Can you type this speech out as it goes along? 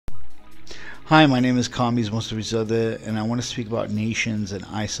Hi, my name is Kambiz Mostofizadeh, and I want to speak about nations and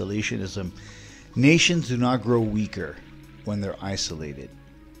isolationism. Nations do not grow weaker when they're isolated.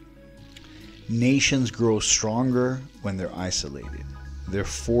 Nations grow stronger when they're isolated. They're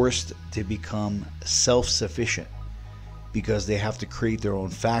forced to become self-sufficient because they have to create their own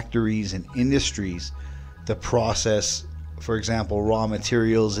factories and industries to process, for example, raw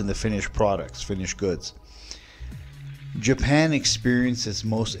materials into finished products, finished goods. Japan experienced its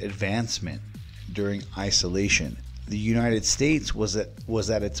most advancement during isolation. The United States was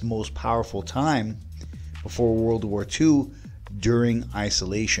at its most powerful time before World War II during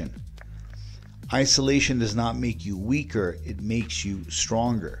isolation. Isolation does not make you weaker, it makes you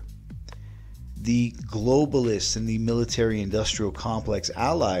stronger. The globalists and the military-industrial complex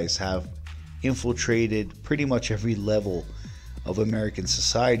allies have infiltrated pretty much every level of American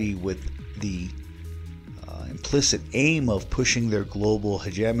society with the implicit aim of pushing their global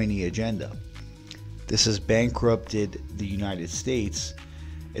hegemony agenda. This has bankrupted the United States.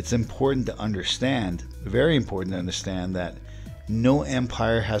 It's important to understand, very important to understand, that no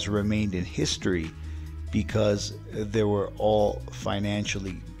empire has remained in history because they were all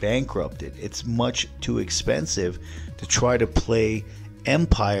financially bankrupted. It's much too expensive to try to play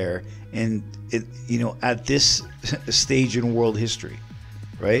empire at this stage in world history,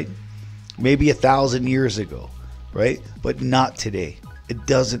 right? Maybe 1,000 years ago, right? But not today. It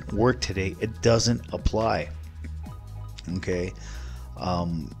doesn't work today. It doesn't apply. Okay,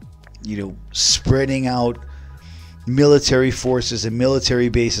 spreading out military forces and military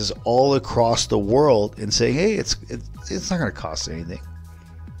bases all across the world and saying, hey, it's not going to cost anything.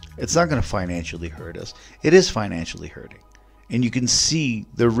 It's not going to financially hurt us. It is financially hurting, and you can see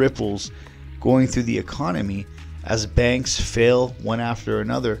the ripples going through the economy as banks fail one after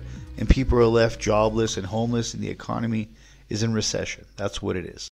another, and people are left jobless and homeless, and the economy is in recession. That's what it is.